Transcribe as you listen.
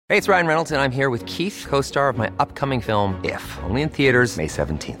Hey, it's Ryan Reynolds, and I'm here with Keith, co-star of my upcoming film, If, only in theaters May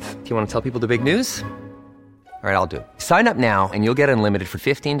 17th. Do you want to tell people the big news? All right, I'll do it. Sign up now and you'll get unlimited for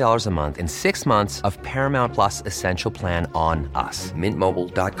 $15 a month and 6 months of Paramount Plus Essential Plan on us.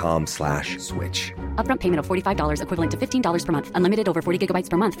 MintMobile.com/switch. Upfront payment of $45 equivalent to $15 per month. Unlimited over 40 gigabytes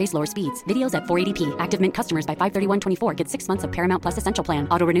per month. Face lower speeds. Videos at 480p. Active Mint customers by 531.24 get 6 months of Paramount Plus Essential Plan.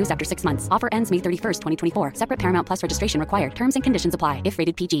 Auto renews after 6 months. Offer ends May 31st, 2024. Separate Paramount Plus registration required. Terms and conditions apply if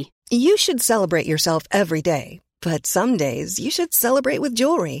rated PG. You should celebrate yourself every day. But some days you should celebrate with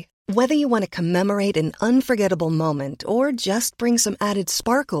jewelry. Whether you want to commemorate an unforgettable moment or just bring some added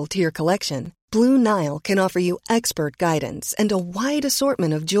sparkle to your collection, Blue Nile can offer you expert guidance and a wide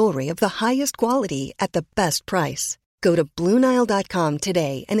assortment of jewelry of the highest quality at the best price. Go to BlueNile.com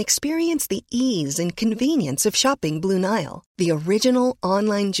today and experience the ease and convenience of shopping Blue Nile, the original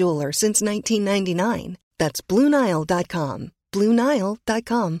online jeweler since 1999. That's BlueNile.com.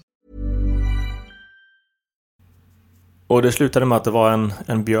 BlueNile.com. Och det slutade med att det var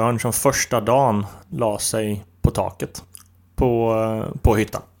en björn som första dagen la sig på taket på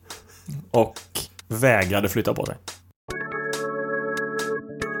hyttan och vägrade flytta på sig.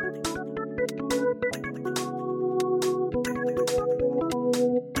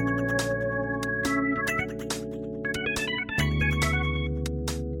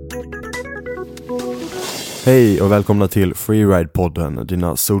 Hej och välkomna till Freeride-podden,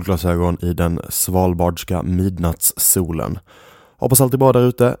 dina solglasögon i den svalbardska midnattssolen. Hoppas allt är bra där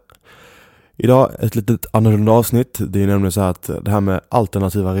ute. Idag ett litet annorlunda avsnitt. Det är nämligen så att det här med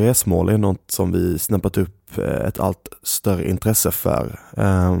alternativa resmål är något som vi snäppat upp ett allt större intresse för.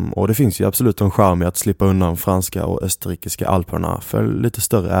 Och det finns ju absolut en charm i att slippa undan franska och österrikiska alperna för lite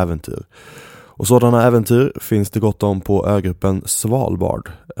större äventyr. Och sådana äventyr finns det gott om på ögruppen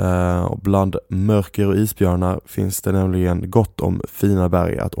Svalbard. Och bland mörker och isbjörnar finns det nämligen gott om fina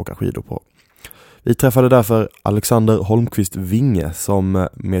berg att åka skidor på. Vi träffade därför Alexander Holmqvist Winge som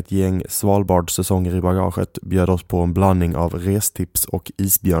med ett gäng Svalbard-säsonger i bagaget bjöd oss på en blandning av restips och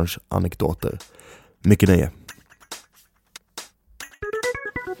isbjörnsanekdoter. Mycket nöje!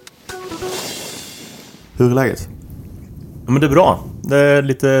 Hur är läget? Ja, men det är bra. Det är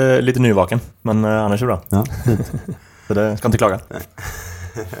lite nyvaken, men annars är det bra. Ja, så det ska inte klaga.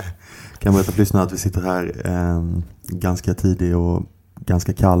 Kan berätta för lyssnarna att vi sitter här ganska tidig och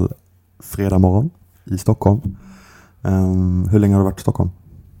ganska kall fredag morgon i Stockholm. Hur länge har du varit i Stockholm?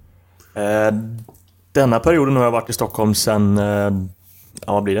 Denna perioden har jag varit i Stockholm sedan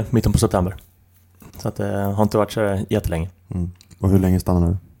vad blir det? Mitten på september. Så att det har inte varit så jättelänge. Och hur länge stannar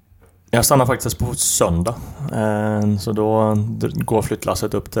du? Jag stannar faktiskt på söndag. Så då går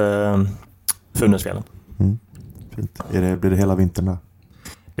flyttlasset upp till Funäsfjällen. Fint. Blir det hela vintern där?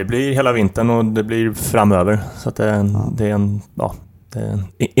 Det blir hela vintern och det blir framöver. Så att det är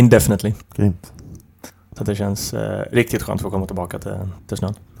indefinitely. Grymt. Så att det känns riktigt skönt för att komma tillbaka till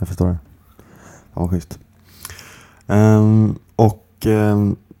snön. Jag förstår det. Ja, vad schysst.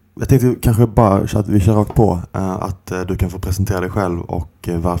 Jag tänkte kanske bara så att vi kör rakt på att du kan få presentera dig själv och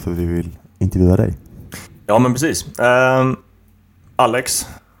varför vi vill intervjua dig. Ja, men precis. Alex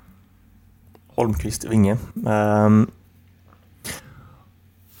Holmqvist Winge.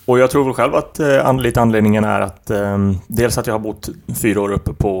 Och jag tror väl själv att lite anledningen är att dels att jag har bott 4 år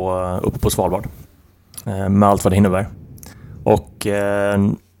uppe på Svalbard med allt vad det innebär. Och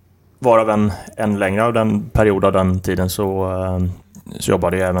varav en längre av den period av den tiden så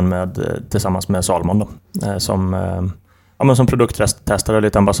jobbade jag även tillsammans med Salmon då, som produkttestare och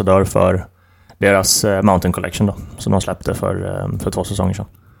lite ambassadör för deras Mountain Collection då, som de släppte för 2 säsonger sedan.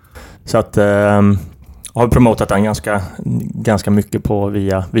 Så att har promotat den ganska mycket på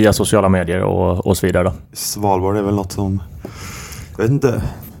via sociala medier och så vidare då. Svalbard är väl något som, jag vet inte,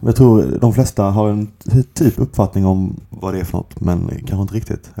 jag tror de flesta har en typ uppfattning om vad det är för något, men kanske inte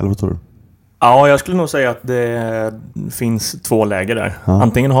riktigt, eller vad tror du? Ja, jag skulle nog säga att det finns 2 läger där. Ja.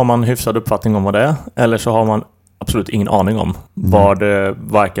 Antingen har man hyfsad uppfattning om vad det är, eller så har man absolut ingen aning om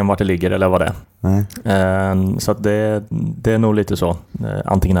varken vart det ligger eller vad det är. Nej. Så att det är nog lite så,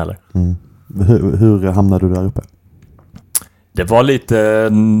 antingen eller. Hur hamnade du där uppe? Det var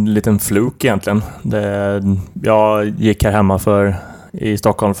en liten fluk egentligen. Jag gick här hemma i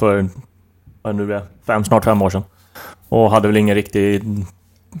Stockholm för snart 5 år sedan. Och hade väl ingen riktig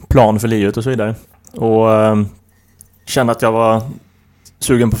plan för livet och så vidare. Och kände att jag var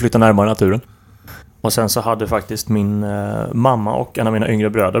sugen på att flytta närmare naturen. Och sen så hade faktiskt min mamma och en av mina yngre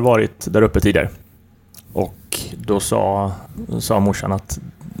bröder varit där uppe tidigare. Och då sa morsan att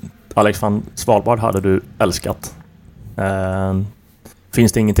Alex van Svalbard hade du älskat.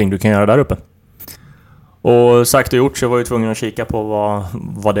 Finns det ingenting du kan göra där uppe? Och sagt och gjort så var jag tvungen att kika på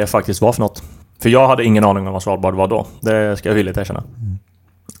vad det faktiskt var för något. För jag hade ingen aning om vad Svalbard var då. Det ska jag villigt erkänna.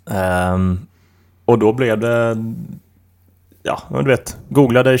 Och då blev det... Ja, du vet.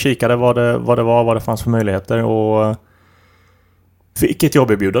 Googlade, kikade vad det var, vad det fanns för möjligheter. Och fick ett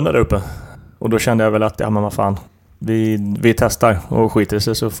jobberbjudande där uppe. Och då kände jag väl att, ja men vad fan. Vi testar och skiter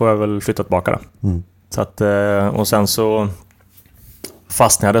sig så får jag väl flytta tillbaka då. Så att, och sen så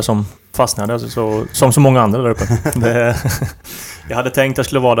fastnade jag som så många andra där uppe. Jag hade tänkt att jag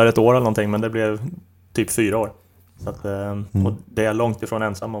skulle vara där ett år eller någonting, men det blev typ 4 år. Så att, och det är långt ifrån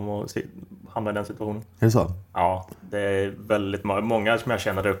ensam om att hamna i den situationen. Är det så? Ja, det är väldigt många som jag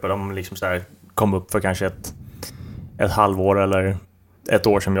känner där uppe. De liksom så här kom upp för kanske ett halvår eller ett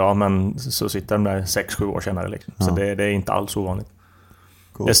år som jag, men så sitter de där 6-7 år senare liksom. Så det är inte alls ovanligt.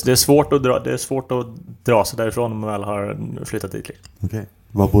 Cool. Det är svårt att dra sig därifrån om man väl har flyttat dit. Liksom. Okej.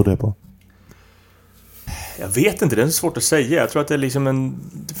 Vad beror det på? Jag vet inte, det är svårt att säga. Jag tror att det är liksom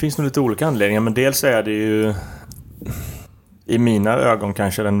det finns nog lite olika anledningar, men dels är det ju i mina ögon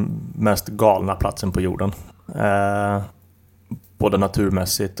kanske den mest galna platsen på jorden. Både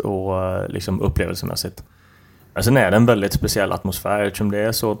naturmässigt och liksom upplevelsemässigt. Men sen är det en väldigt speciell atmosfär eftersom det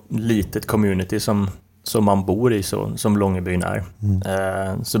är så litet community som man bor i, som Långebyn är.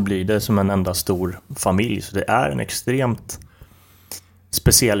 Så blir det som en enda stor familj. Så det är en extremt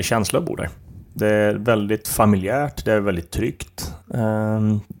speciell känsla att bo där. Det är väldigt familjärt, det är väldigt tryggt.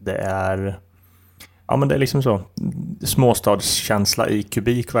 Det är liksom så småstadskänsla i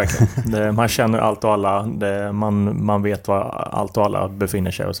kubik verkligen. Man känner allt och alla, man vet var allt och alla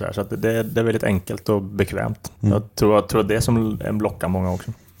befinner sig och sådär. Så att det är väldigt enkelt och bekvämt. Jag tror det är som lockar många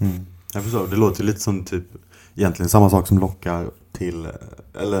också. Jag förstår, det låter lite som typ egentligen samma sak som lockar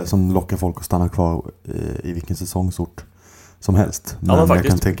eller som lockar folk att stanna kvar i vilken säsongsort som helst. Men jag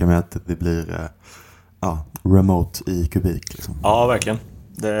kan tänka mig att det blir remote i kubik liksom. Ja, verkligen.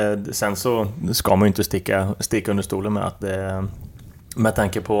 Sen så ska man ju inte sticka under stolen med att med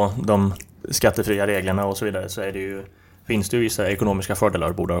tanke på de skattefria reglerna och så vidare så finns det ju vissa ekonomiska fördelar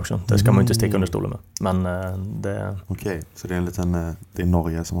att bo där också. Det ska man ju inte sticka under stolen med. Men det... Okej, så det är det är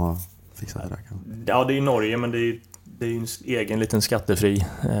Norge som har fixat det där kanske? Ja, det är Norge, men det är ju en egen liten skattefri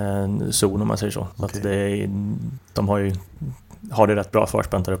zon om man säger så. Så att de har det rätt bra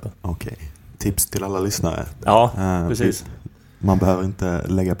förspänt där uppe. Okej. Tips till alla lyssnare. Ja, precis. Man behöver inte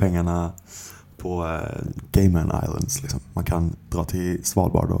lägga pengarna på Cayman Islands liksom. Man kan dra till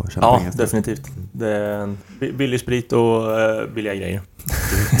Svalbard och tjäna pengar. Ja, definitivt. Det är billig sprit och billiga grejer.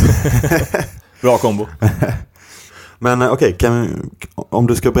 Bra kombo. Men okej, om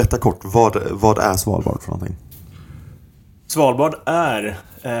du ska berätta kort, vad är Svalbard för någonting? Svalbard är...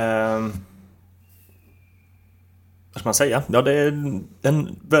 vad ska man säga? Ja, det är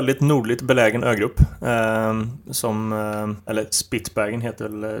en väldigt nordligt belägen ögrupp eller Spitsbergen heter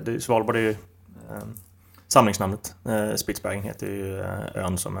väl, Svalbard är ju samlingsnamnet. Spitsbergen heter ju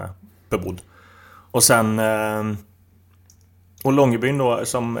ön som är bebodd. Och sen och Långebyn då,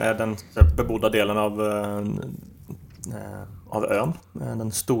 som är den bebodda delen av ön,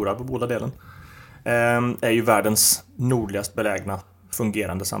 den stora bebodda delen, är ju världens nordligast belägna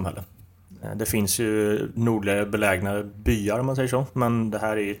fungerande samhälle. Det finns ju nordligare belägna byar om man säger så, men det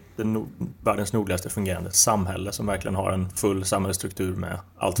här är världens nordligaste fungerande samhälle som verkligen har en full samhällsstruktur med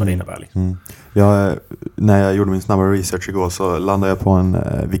allt vad det innebär. Liksom. När jag gjorde min snabba research igår så landade jag på en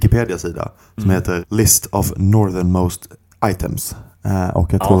Wikipedia-sida som heter List of Northernmost Items.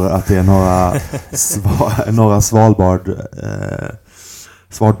 Och jag tror att det är några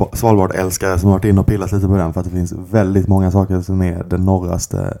Svalbard-älskare som har varit in och pillat lite på den, för att det finns väldigt många saker som är det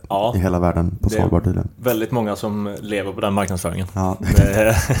norraste i hela världen på Svalbard tydligen. Väldigt många som lever på den marknadsföringen. Ja. Det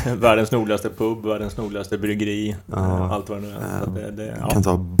är världens nordligaste pub, världens nordligaste bryggeri, allt vad det är. Kan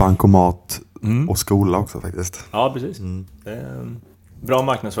ta bankomat och skola också faktiskt. Ja, precis. Det är en bra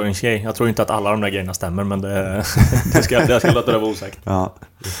marknadsföringsgrej. Jag tror inte att alla de där grejerna stämmer, men det ska låta det vara osagt. Ja,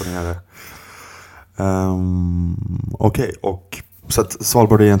 det får ni göra. Okej, och så att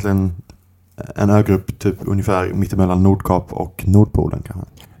Svalbard är egentligen en ögrupp typ ungefär mittemellan Nordkap och Nordpolen kanske?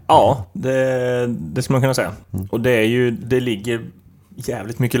 Ja, det ska man kunna säga. Och det ligger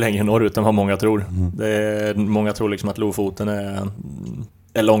jävligt mycket längre norrut än vad många tror. Många tror liksom att Lofoten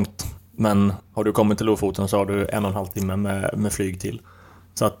är långt. Men har du kommit till Lofoten så har du 1,5 timme med flyg till.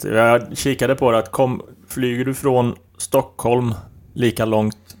 Så att jag kikade på det att flyger du från Stockholm lika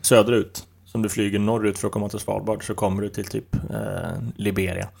långt söderut som du flyger norrut för att komma till Svalbard, så kommer du till typ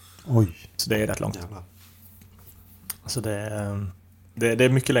Liberia. Oj. Så det är rätt långt. Jävlar. Så det är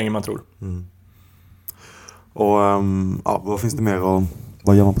mycket längre än man tror. Och vad finns det mer och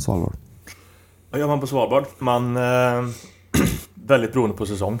vad gör man på Svalbard? Vad gör man på Svalbard? Man väldigt beroende på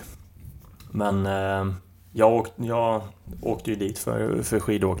säsong. Men jag åkte ju dit för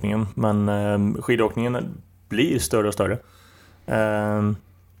skidåkningen. Men skidåkningen blir större och större.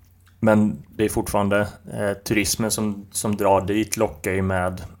 Men det är fortfarande turismen som drar dit, lockar ju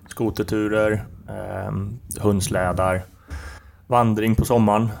med skoterturer, hundslädar, vandring på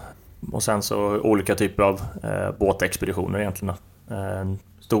sommaren och sen så olika typer av båtexpeditioner egentligen.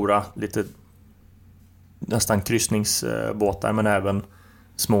 Stora, lite nästan kryssningsbåtar, men även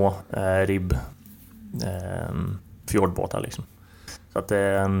små ribb fjordbåtar liksom. Så att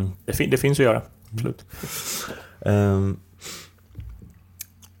det finns att göra, absolut.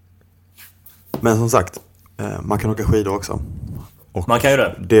 Men som sagt, man kan åka skidor också. Och man kan ju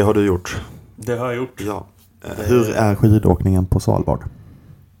det. Det har du gjort. Det har jag gjort. Ja. Hur är skidåkningen på Svalbard?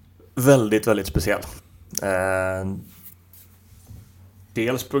 Väldigt, väldigt speciell.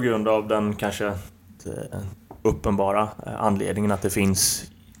 Dels på grund av den kanske uppenbara anledningen att det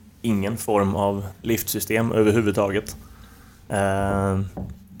finns ingen form av liftsystem överhuvudtaget.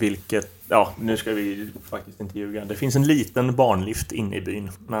 Vilket, nu ska vi faktiskt inte ljuga. Det finns en liten barnlift inne i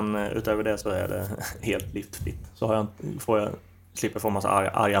byn, men utöver det så är det helt liftfritt. Så slipper få massa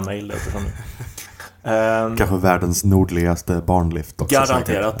arga mejl utifrån nu. Kanske världens nordligaste barnlift också.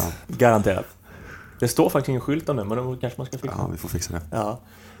 Garanterat. Det står faktiskt ingen skylt om det, men då kanske man ska fixa. Ja, vi får fixa det. Ja.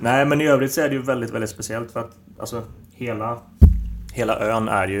 Nej, men i övrigt så är det ju väldigt, väldigt speciellt för att alltså, hela ön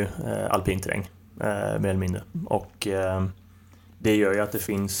är ju alpinterräng, mer eller mindre. Och det gör ju att det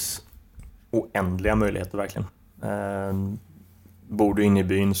finsk oändliga möjligheter verkligen. Bor du inne i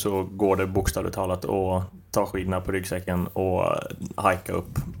byn så går det bokstavligt talat att ta skidorna på ryggsäcken och hajka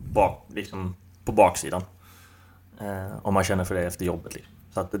upp liksom på baksidan. Om man känner för det efter jobbet. Liksom.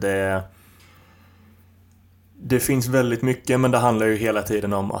 Så att det finns väldigt mycket, men det handlar ju hela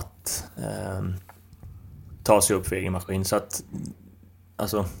tiden om att ta sig upp för egen maskin. Så att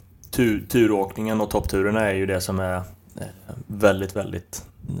alltså, turåkningen och toppturerna är ju det som är väldigt, väldigt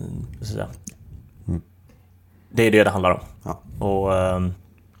så att säga. Det är det handlar om. Ja. Och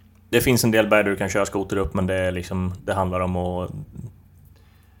det finns en del berg där du kan köra skoter upp, men det är liksom, det handlar om att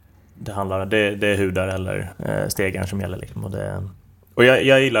det är hudar eller stegar som gäller liksom. Och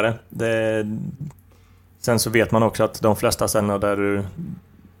jag gillar det. Sen så vet man också att de flesta ställena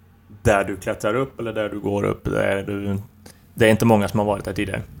där du klättrar upp eller där du går upp, det är inte många som har varit där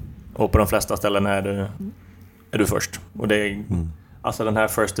tidigare. Och på de flesta ställen är du först. Och det är alltså den här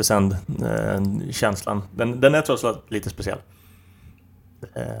first descend känslan. Den är trots allt lite speciell.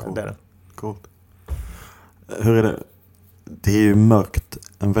 Cool. Det är det. Coolt. Hur är det? Det är ju mörkt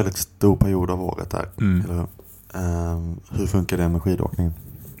en väldigt stor period av året här. Eller hur funkar det med skidåkningen?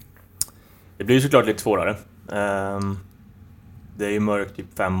 Det blir ju såklart lite svårare. Det är ju mörkt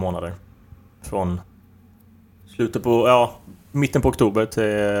typ 5 månader. Från slutet på mitten på oktober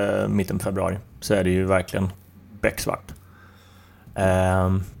till mitten på februari. Så är det ju verkligen becksvart.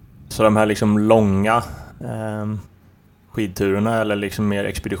 Så de här liksom långa skidturerna eller liksom mer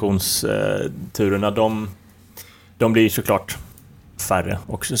expeditionsturerna, de blir såklart färre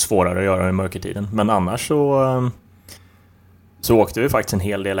och svårare att göra i mörkertiden. Men annars så åkte vi faktiskt en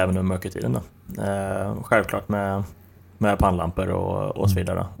hel del även under mörkertiden då. Självklart med pannlampor och så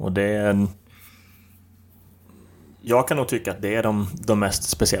vidare. Och jag kan nog tycka att det är de mest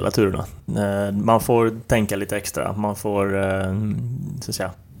speciella turerna. Man får tänka lite extra. Man får så att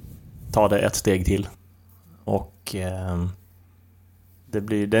säga, ta det ett steg till. Och det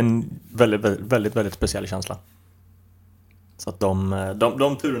blir en väldigt, väldigt, väldigt speciell känsla. Så att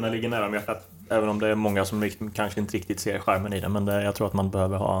de turerna ligger nära mig hjärtat. Även om det är många som kanske inte riktigt ser skärmen i det. Men jag tror att man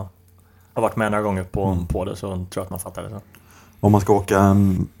behöver ha varit med några gånger på det, så tror jag att man fattar det. Så. Om man ska åka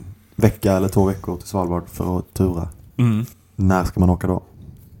en vecka eller 2 veckor till Svalbard för att tura, när ska man åka då?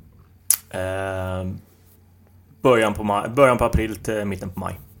 Början på april till mitten på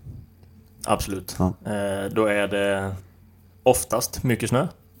maj. Absolut. Ja. Då är det oftast mycket snö.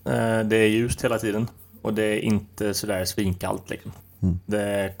 Det är ljust hela tiden. Och det är inte sådär svinkallt liksom.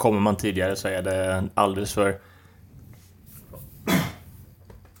 Kommer man tidigare så är det alldeles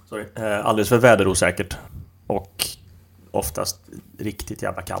för väderosäkert. Och oftast riktigt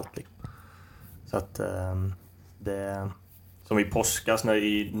jävla kallt liksom. Så att det som i påskas,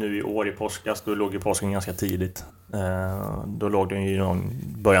 nu i år i påskas, då låg ju påsken ganska tidigt. Då låg den ju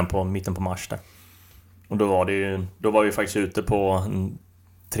mitten på mars där. Och då var vi faktiskt ute på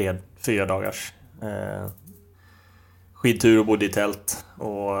 3-4 dagars skidtur och bodde i tält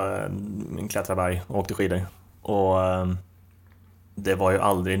och en klättrarberg och åkte skidor. Och det var ju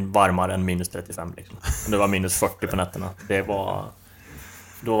aldrig varmare än minus 35 liksom. Det var minus 40 på nätterna. Det var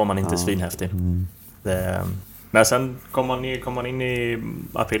Då var man inte svinhäftig. Men sen kommer man in i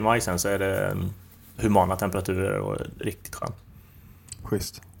april-maj sen, så är det humana temperaturer och riktigt skönt.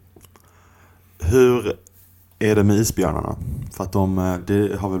 Schysst. Hur är det med isbjörnarna? För att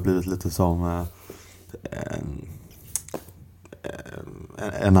det har väl blivit lite som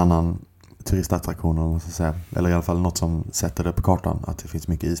en annan turistattraktion, om man ska säga. Eller i alla fall något som sätter det på kartan, att det finns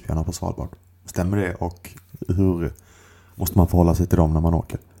mycket isbjörnar på Svalbard. Stämmer det? Och hur måste man förhålla sig till dem när man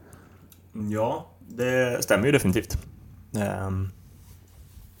åker? Ja, det stämmer ju definitivt.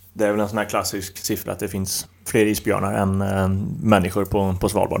 Det är väl en sån här klassisk siffra att det finns fler isbjörnar än människor på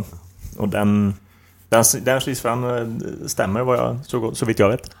Svalbard. Och den siffran stämmer så vitt jag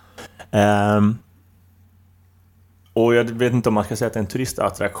vet. Och jag vet inte om man ska säga att det är en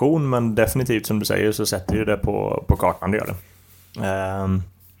turistattraktion, men definitivt som du säger så sätter ju det på kartan, det gör det.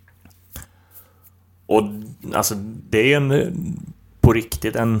 Och alltså det är på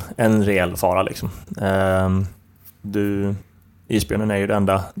riktigt en reell fara liksom. Isbjörnen är ju det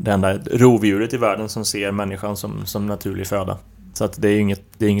enda rovdjuret i världen som ser människan som naturlig föda. Så att det är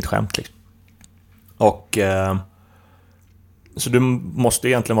inget skämt liksom. Och så du måste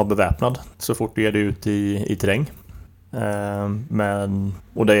egentligen vara beväpnad så fort du ger dig ut i terräng.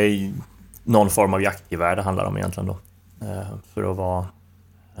 Och det är någon form av jaktgevär det handlar om egentligen då. För att vara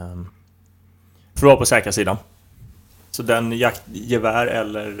på säkra sidan. Så den jaktgevär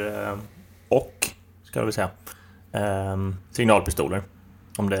eller ska vi säga signalpistoler,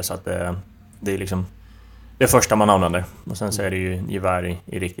 om det är så att det är liksom det första man använder. Och sen så är det ju gevär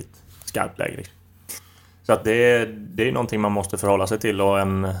i riktigt skarpt läge liksom. Så att det är någonting man måste förhålla sig till, och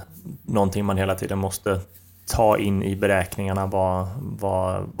någonting man hela tiden måste ta in i beräkningarna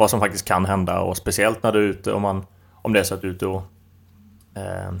vad som faktiskt kan hända. Och speciellt när du är ute, om det är så att du är ute och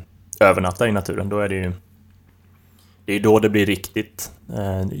övernattar i naturen, då är det är då det blir riktigt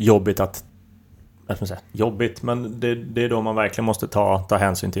jobbigt men det är då man verkligen måste ta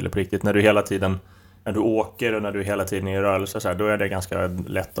hänsyn till det på riktigt. När du åker och när du hela tiden är i rörelse så här, då är det ganska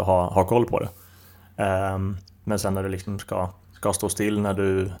lätt att ha koll på det. Men sen när du liksom ska stå still,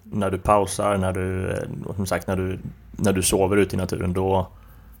 när du pausar, när du sover ute i naturen,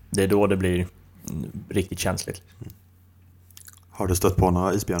 det är då det blir riktigt känsligt. Har du stött på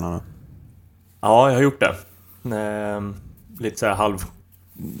några isbjörnar? Ja, jag har gjort det. Lite så här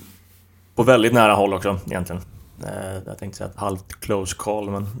på väldigt nära håll också egentligen. Jag tänkte säga ett halvt close call,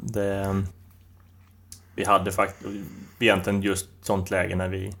 men vi hade faktiskt egentligen just sånt läge när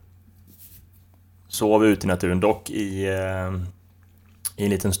vi sov ute i naturen, dock i en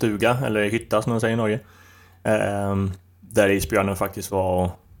liten stuga eller hytta som de säger i Norge, där isbjörnen faktiskt var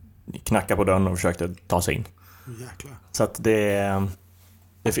och knackade på dörren och försökte ta sig in. Jäklar. Så att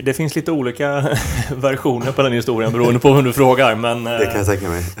det finns lite olika versioner på den historien beroende på hur du frågar, men det kan jag tänka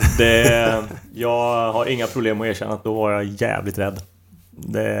mig. Jag har inga problem att erkänna att då var jag jävligt rädd.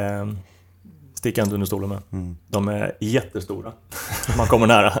 Det sticker inte under stolen med. De är jättestora. Man kommer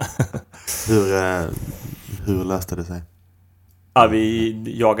nära. Hur löste det sig? Ja, vi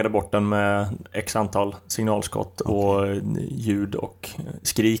jagade bort den med x antal signalskott och ljud och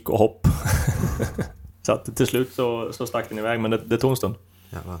skrik och hopp. Så att till slut så stack den iväg, men det tog en stund.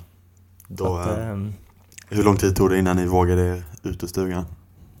 Hur lång tid tog det innan ni vågade er ut ur stugan?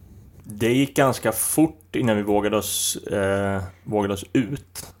 Det gick ganska fort innan vi vågade oss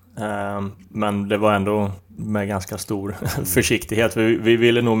ut. Men det var ändå med ganska stor försiktighet. Vi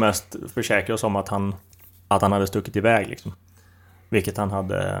ville nog mest försäkra oss om att han hade stuckit iväg liksom. Vilket han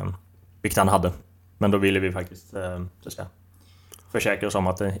hade. Men då ville vi faktiskt så att säga, försäkra oss om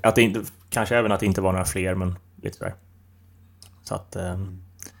att det inte, kanske även att det inte var några fler, men lite sådär. Så att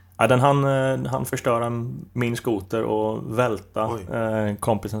han förstöra min skoter och välta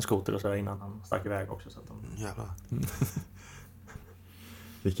kompisens skoter och så innan han stack iväg också. Så att jävlar.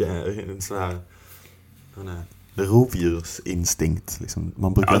 Vilken sån här rovdjursinstinkt liksom.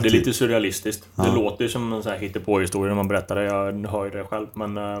 Man brukar det är lite surrealistiskt. Ja. Det låter ju som en sån här hittepåhistoria när man berättar det. Jag hör ju det själv,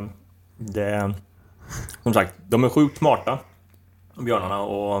 men som sagt, de är sjukt smarta, björnarna,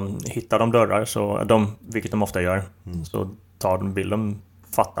 och hittar de dörrar så vilket de ofta gör, så tar de bilden,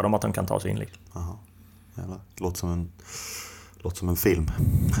 fattar de att de kan ta sig in liksom. Jaha. Jävlar. Låter som en film.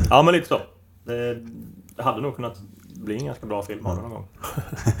 Ja, men lite så. Det hade nog kunnat bli en ganska bra film av någon gång.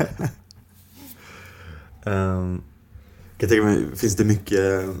 Jag tänker mig, finns det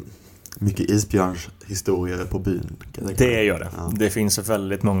mycket isbjörnshistorier på byn? Det gör det. Ja. Det finns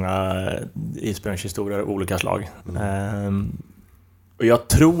väldigt många isbjörnshistorier av olika slag. Och jag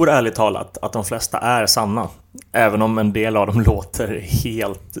tror ärligt talat att de flesta är sanna. Även om en del av dem låter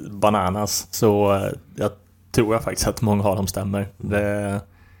helt bananas, så jag tror faktiskt att många av dem stämmer.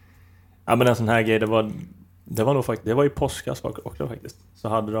 Ja, men en sån här grej, det var nog faktiskt, det var i påskas också faktiskt. Så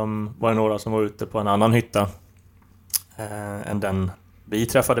var det några som var ute på en annan hytta än den vi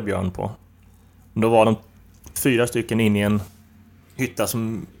träffade björn på. Då var de 4 stycken in i en hytta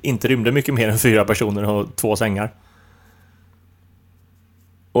som inte rymde mycket mer än 4 personer och 2 sängar.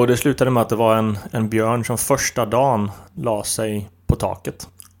 Och det slutade med att det var en björn som första dagen la sig på taket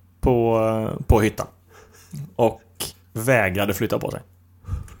på hyttan och vägrade flytta på sig.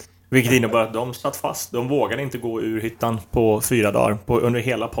 Vilket innebär att de satt fast. De vågade inte gå ur hyttan på 4 dagar. Under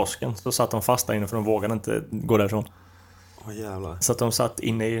hela påsken så satt de fast där inne, för de vågade inte gå därifrån. Jävlar. Så att de satt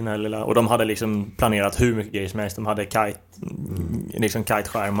inne i den här lilla... Och de hade liksom planerat hur mycket grejer som helst. De hade liksom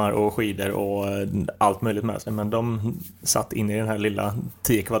kiteskärmar och skidor och allt möjligt med sig. Men de satt inne i den här lilla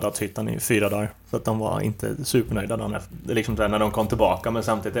 10 kvadratshyttan i 4 dagar. Så att de var inte supernöjda dagen efter. Det är liksom där när de kom tillbaka. Men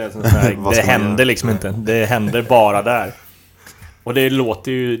samtidigt är det sån här, det händer liksom inte. Det händer bara där. Och det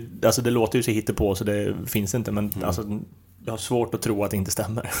låter ju så hittepå, så det finns inte. Men alltså, jag har svårt att tro att det inte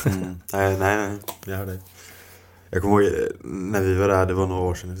stämmer. Nej, det är det. Jag kommer ihåg när vi var där, det var några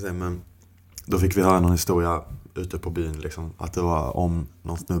år sedan, men då fick vi höra någon historia ute på byn liksom, att det var om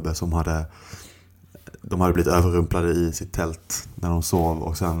någon snubbe som de hade blivit överrumplade i sitt tält när de sov,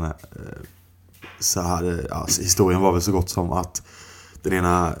 och sen så hade historien var väl så gott som att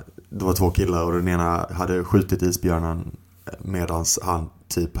det var 2 killar och den ena hade skjutit isbjörnen medan han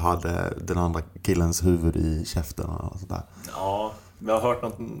typ hade den andra killens huvud i käften och sådär. Ja, jag har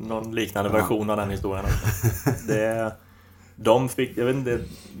hört någon liknande version av den historien. De fick, jag vet inte,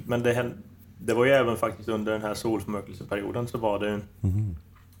 men det var ju även faktiskt under den här solförmörkelseperioden, så var det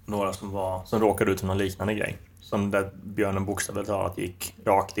några som råkade ut för någon liknande grej. Som där björnen bokstavligt talat gick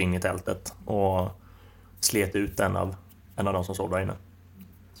rakt in i tältet och slet ut en av de som sov där inne.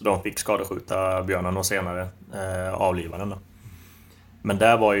 Så de fick skadeskjuta björnen och senare avliva den då. Men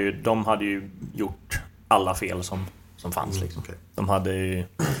där var de hade ju gjort alla fel som fanns liksom. Okay.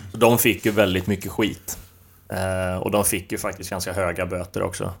 De fick ju väldigt mycket skit. Och de fick ju faktiskt ganska höga böter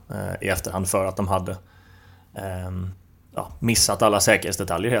också i efterhand för att de hade missat alla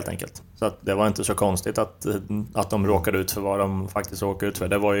säkerhetsdetaljer helt enkelt. Så att det var inte så konstigt att de råkade ut för vad de faktiskt råkade ut för.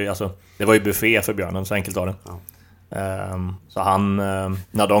 Det var ju buffé för björnen, så enkelt var det. Ja. Så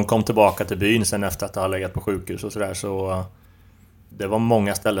när de kom tillbaka till byn sen efter att ha legat på sjukhus och sådär, så det var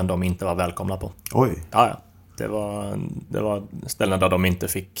många ställen de inte var välkomna på. Oj. Ja. Det var ställen där de inte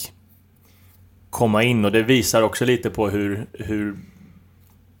fick komma in, och det visar också lite på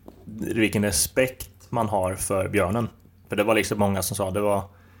vilken respekt man har för björnen. För det var liksom många som sa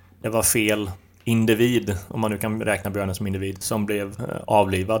det var fel individ, om man nu kan räkna björnen som individ, som blev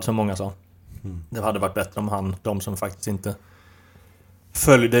avlivad, som många sa. Det hade varit bättre om de som faktiskt inte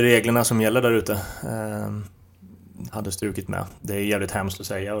följde reglerna som gäller där ute hade strukit med. Det är jävligt hemskt att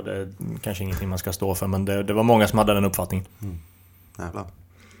säga, och det är kanske ingenting man ska stå för, men det var många som hade den uppfattningen. Jävlar.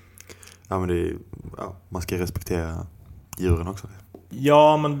 Ja, men man ska respektera djuren också.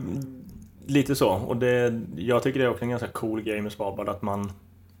 Ja, men lite så. Och jag tycker det är också en ganska cool grej med Svalbard, att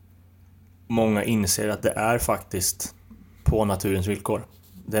många inser att det är faktiskt på naturens villkor.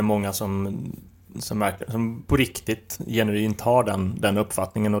 Det är många som på riktigt genuint har den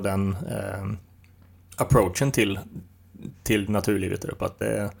uppfattningen och den approachen till naturlivet där uppe. Att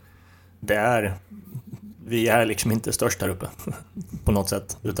vi är liksom inte störst där uppe på något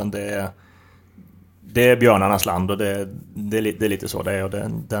sätt, utan det är björnarnas land, och det är lite så det är, och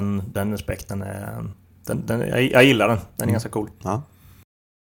den respekten är jag gillar den. Den är ganska cool. Ja.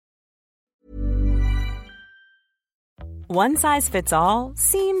 One size fits all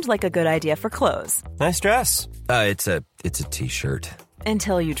seemed like a good idea for clothes. Nice dress. It's a t-shirt.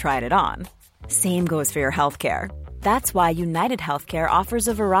 Until you tried it on. Same goes for your healthcare. That's why United Healthcare offers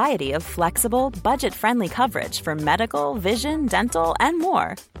a variety of flexible, budget-friendly coverage for medical, vision, dental, and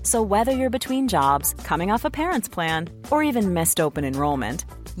more. So whether you're between jobs, coming off a parent's plan, or even missed open enrollment,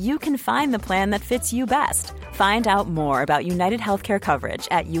 you can find the plan that fits you best. Find out more about United Healthcare coverage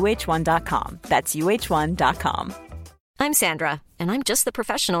at uh1.com. That's uh1.com. I'm Sandra, and I'm just the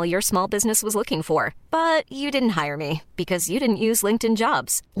professional your small business was looking for. But you didn't hire me because you didn't use LinkedIn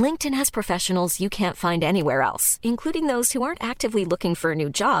Jobs. LinkedIn has professionals you can't find anywhere else, including those who aren't actively looking for a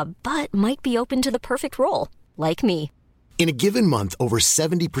new job, but might be open to the perfect role, like me. In a given month, over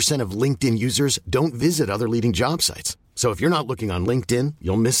 70% of LinkedIn users don't visit other leading job sites. So if you're not looking on LinkedIn,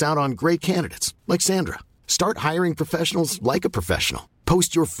 you'll miss out on great candidates like Sandra. Start hiring professionals like a professional.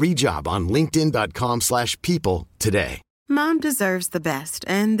 Post your free job on linkedin.com/people today. Mom deserves the best,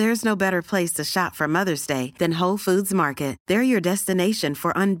 and there's no better place to shop for Mother's Day than Whole Foods Market. They're your destination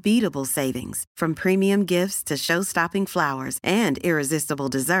for unbeatable savings, from premium gifts to show-stopping flowers and irresistible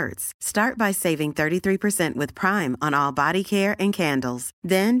desserts. Start by saving 33% with Prime on all body care and candles.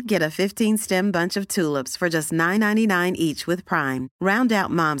 Then get a 15-stem bunch of tulips for just $9.99 each with Prime. Round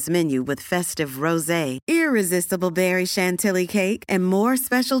out Mom's menu with festive rosé, irresistible berry chantilly cake, and more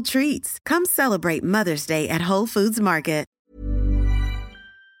special treats. Come celebrate Mother's Day at Whole Foods Market.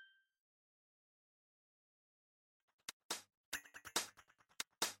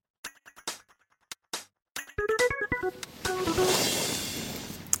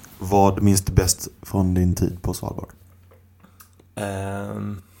 Vad minns du bäst från din tid på Svalbard?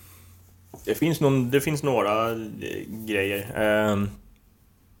 Det finns några grejer.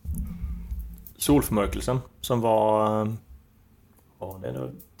 Solförmörkelsen som var det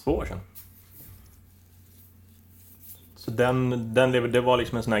var 2 år sedan. Så det var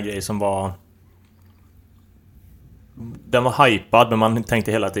liksom en sån här grej som var, den var hypad, men man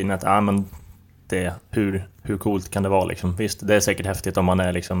tänkte hela tiden att men det, hur coolt kan det vara liksom. Visst, det är säkert häftigt om man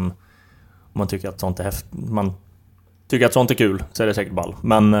är liksom, om man tycker att sånt är häftigt, man tycker att sånt är kul, så är det säkert ball.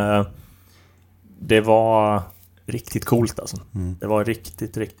 Men det var riktigt coolt alltså. Det var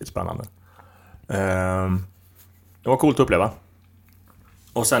riktigt spännande. Det var coolt att uppleva.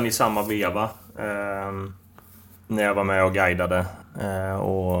 Och sen i samma veva, när jag var med och guidade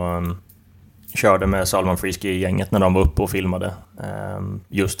och körde med Salman Friski-gänget när de var uppe och filmade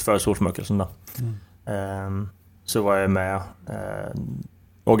just för solförmörkelsen då. Så var jag med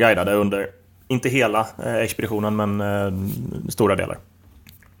och guidade under, inte hela expeditionen, men stora delar.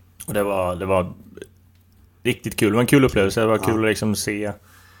 Och det var riktigt kul. Det var en kul upplevelse. Det var kul att liksom se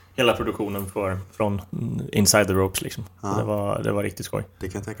hela produktionen från Inside the Ropes liksom. Det var riktigt skoj. Det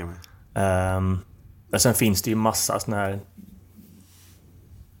kan jag tänka mig. Men sen finns det ju massa sån här,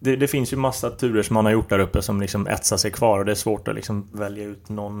 det finns ju massa turer som man har gjort där uppe som liksom etsar sig kvar, och det är svårt att liksom välja ut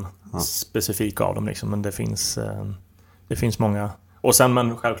någon specifik av dem liksom. Men det finns många. Och sen,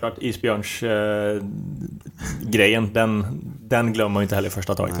 men självklart isbjörns grejen, den glömmer man inte heller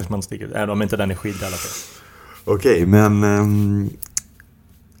första taget tills man sticker ut, även om inte den är skid alla fall. Okej, men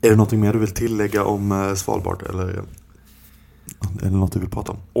är det något mer du vill tillägga om Svalbard, eller är det något du vill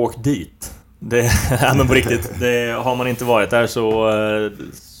prata om? Åk dit. Men på riktigt, har man inte varit där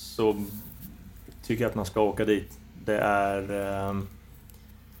så tycker jag att man ska åka dit. Det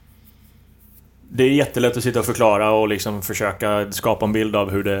är jättelätt att sitta och förklara och liksom försöka skapa en bild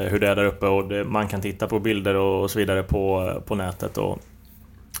av hur det är där uppe, och man kan titta på bilder och så vidare på nätet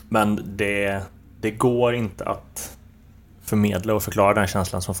men det går inte att förmedla och förklara den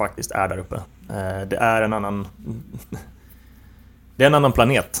känslan som faktiskt är där uppe. Det är en annan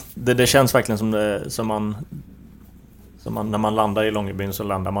planet. Det känns verkligen som man när man landar i Långebyn, så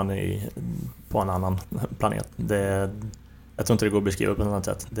landar man på en annan planet. Jag tror inte det går att beskriva på något annat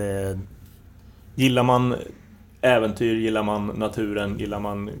sätt. Gillar man äventyr, gillar man naturen, gillar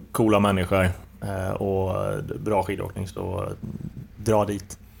man coola människor och bra skidåkning, så dra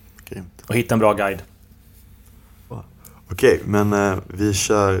dit. Grymt. Och hitta en bra guide. Okej, men vi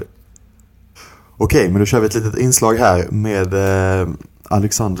kör. Okej, men då kör vi ett litet inslag här med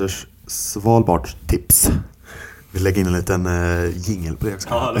Alexanders Svalbard-tips. Vi lägger in en liten jingle på det också.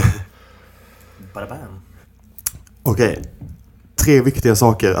 Ja, Okej. 3 viktiga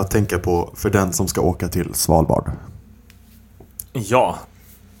saker att tänka på för den som ska åka till Svalbard. Ja.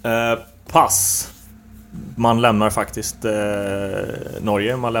 Pass. Man lämnar faktiskt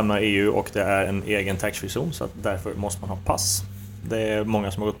Norge, man lämnar EU, och det är en egen tax-free-zon, så att därför måste man ha pass. Det är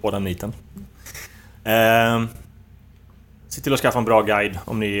många som har gått på den niten. Se till att skaffa en bra guide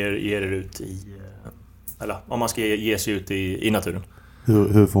om ni ger er ut eller om man ska ge sig ut i naturen.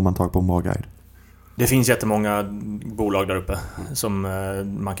 Hur får man tag på en bra guide? Det finns jättemånga bolag där uppe som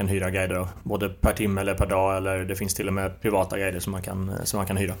man kan hyra guider av, både per timme eller per dag, eller det finns till och med privata guider som man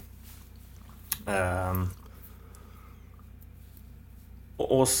kan hyra.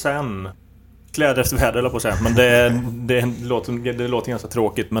 Och sen kläder efter väder, eller på att säga. Men det låter ganska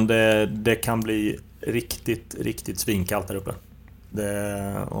tråkigt, men det kan bli riktigt svinkallt där uppe.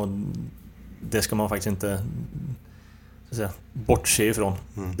 Och det ska man faktiskt inte bortse ifrån.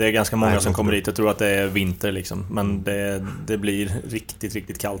 Det är ganska många som kommer dit och tror att det är vinter liksom, men det blir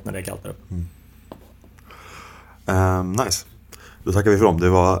riktigt kallt när det är kallt där uppe. Nice. Då tackar vi för dem. Det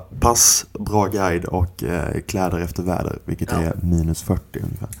var pass, bra guide och kläder efter väder, vilket är -40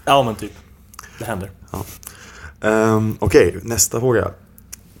 ungefär. Ja, men typ. Det händer. Ja. Okej, nästa fråga.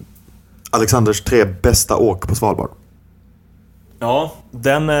 Alexanders 3 bästa åk på Svalbard. Ja,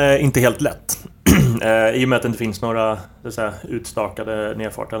 den är inte helt lätt. I och med att det inte finns några utstakade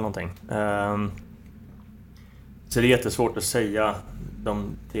nedfarter eller någonting. Så det är jättesvårt att säga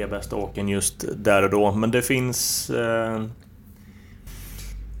de 3 bästa åken just där och då. Men det finns...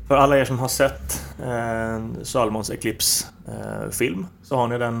 För alla er som har sett Salomons Eclipse-film så har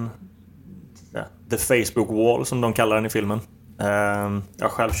ni den The Facebook Wall som de kallar den i filmen. Jag har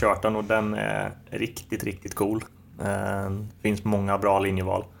själv kört den och den är riktigt, riktigt cool. Det finns många bra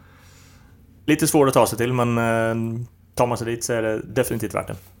linjeval. Lite svårt att ta sig till, men tar man sig dit så är det definitivt värt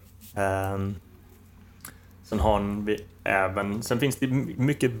det. Sen har vi även... Sen finns det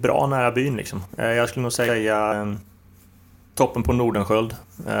mycket bra nära byn liksom. Jag skulle nog säga toppen på Nordenskjöld.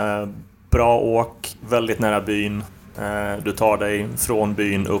 Bra åk, väldigt nära byn. Du tar dig från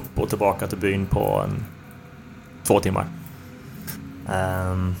byn upp och tillbaka till byn på 2 timmar.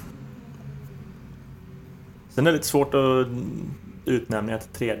 Sen är det lite svårt att utnämna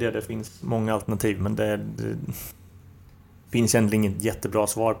ett tredje. Det finns många alternativ, men det finns egentligen inget jättebra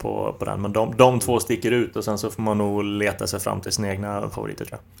svar på den. Men de 2 sticker ut och sen så får man nog leta sig fram till sina egna favoriter,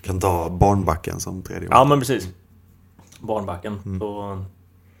 tror jag. Kan ta Barnbacken som tredje. Ja, men precis. Barnbacken. Så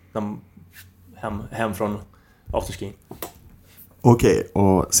hem från afterski. Okej,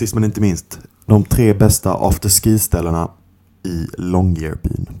 och sist men inte minst, de 3 bästa afterski-ställena i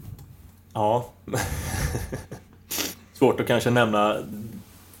Longyearbyen. Ja. Svårt att kanske nämna.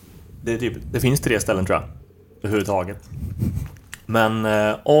 Det finns 3 ställen, tror jag, överhuvudtaget. Men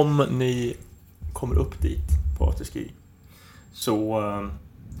om ni kommer upp dit på afterski så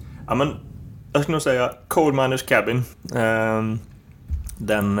jag skulle nog säga Coal Miners Cabin,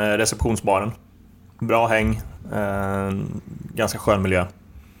 den receptionsbaren. Bra häng, ganska skön miljö.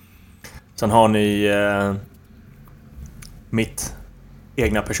 Sen har ni mitt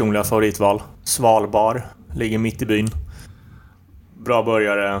egna personliga favoritval, Svalbar, ligger mitt i byn. Bra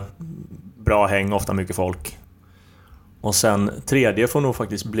börjare, bra häng, ofta mycket folk. Och sen tredje får nog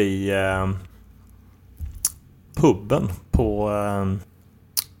faktiskt bli puben på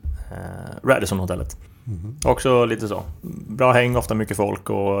Radisson-hotellet. Också lite så. Bra häng, ofta mycket folk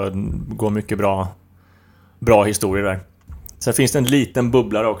och går mycket bra historier där. Sen finns det en liten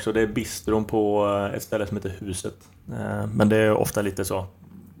bubblare också. Det är bistron på ett ställe som heter Huset. Men det är ofta lite så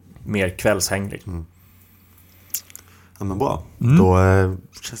mer kvällshäng liksom. Ja, men bra. Då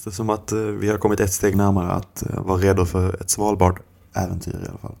känns det som att vi har kommit ett steg närmare att vara redo för ett Svalbard-äventyr i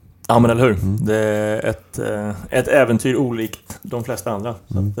alla fall. Ja, men eller hur? Det är ett äventyr olikt de flesta andra.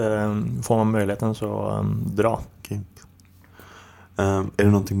 Så att, får man möjligheten så dra. Grymt. Är det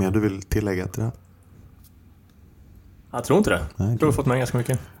någonting mer du vill tillägga till det? Jag tror inte det. Nej, jag tror du har fått med ganska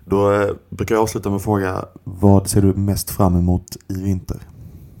mycket. Då brukar jag avsluta med att fråga, vad ser du mest fram emot i vinter?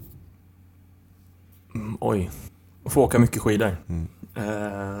 Oj. Få åka mycket skidor.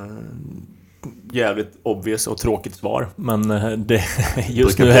 Jävligt obvious och tråkigt svar. Men det,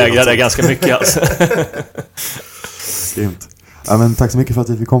 just nu hägrar det ganska mycket alltså. Grymt. Ja, men tack så mycket för att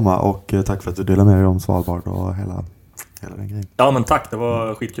vi fick komma och tack för att du delade med dig om Svalbard och hela den grejen. Ja, men tack, det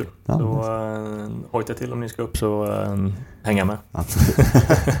var skitkul. Ja, så hojta till om ni ska upp så hänga med. Ja.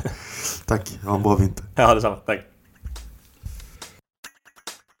 Tack, ha en bra vinter. Ja, detsamma, tack.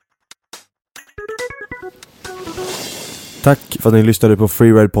 Tack för att ni lyssnade på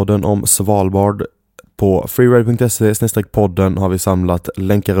Freeride-podden om Svalbard. På freeride.se/podden har vi samlat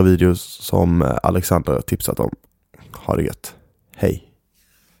länkar och videos som Alexander tipsat om. Ha det gött. Hej!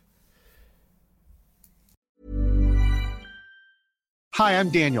 Hi, I'm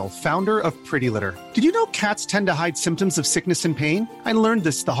Daniel, founder of Pretty Litter. Did you know cats tend to hide symptoms of sickness and pain? I learned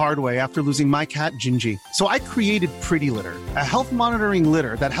this the hard way after losing my cat, Gingy. So I created Pretty Litter, a health monitoring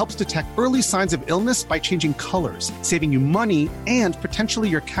litter that helps detect early signs of illness by changing colors, saving you money and potentially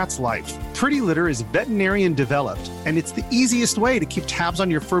your cat's life. Pretty Litter is veterinarian developed, and it's the easiest way to keep tabs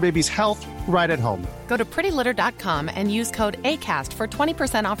on your fur baby's health right at home. Go to prettylitter.com and use code ACAST for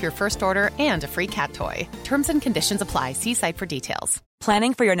 20% off your first order and a free cat toy. Terms and conditions apply. See site for details.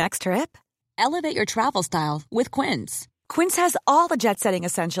 Planning for your next trip? Elevate your travel style with Quince. Quince has all the jet-setting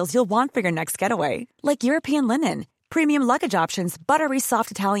essentials you'll want for your next getaway, like European linen, premium luggage options, buttery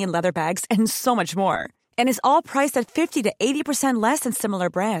soft Italian leather bags, and so much more. And is all priced at 50 to 80% less than similar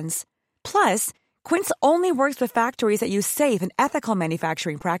brands. Plus, Quince only works with factories that use safe and ethical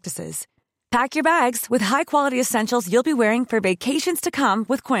manufacturing practices. Pack your bags with high-quality essentials you'll be wearing for vacations to come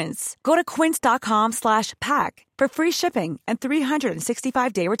with Quince. Go to quince.com/pack for free shipping and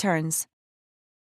 365-day returns.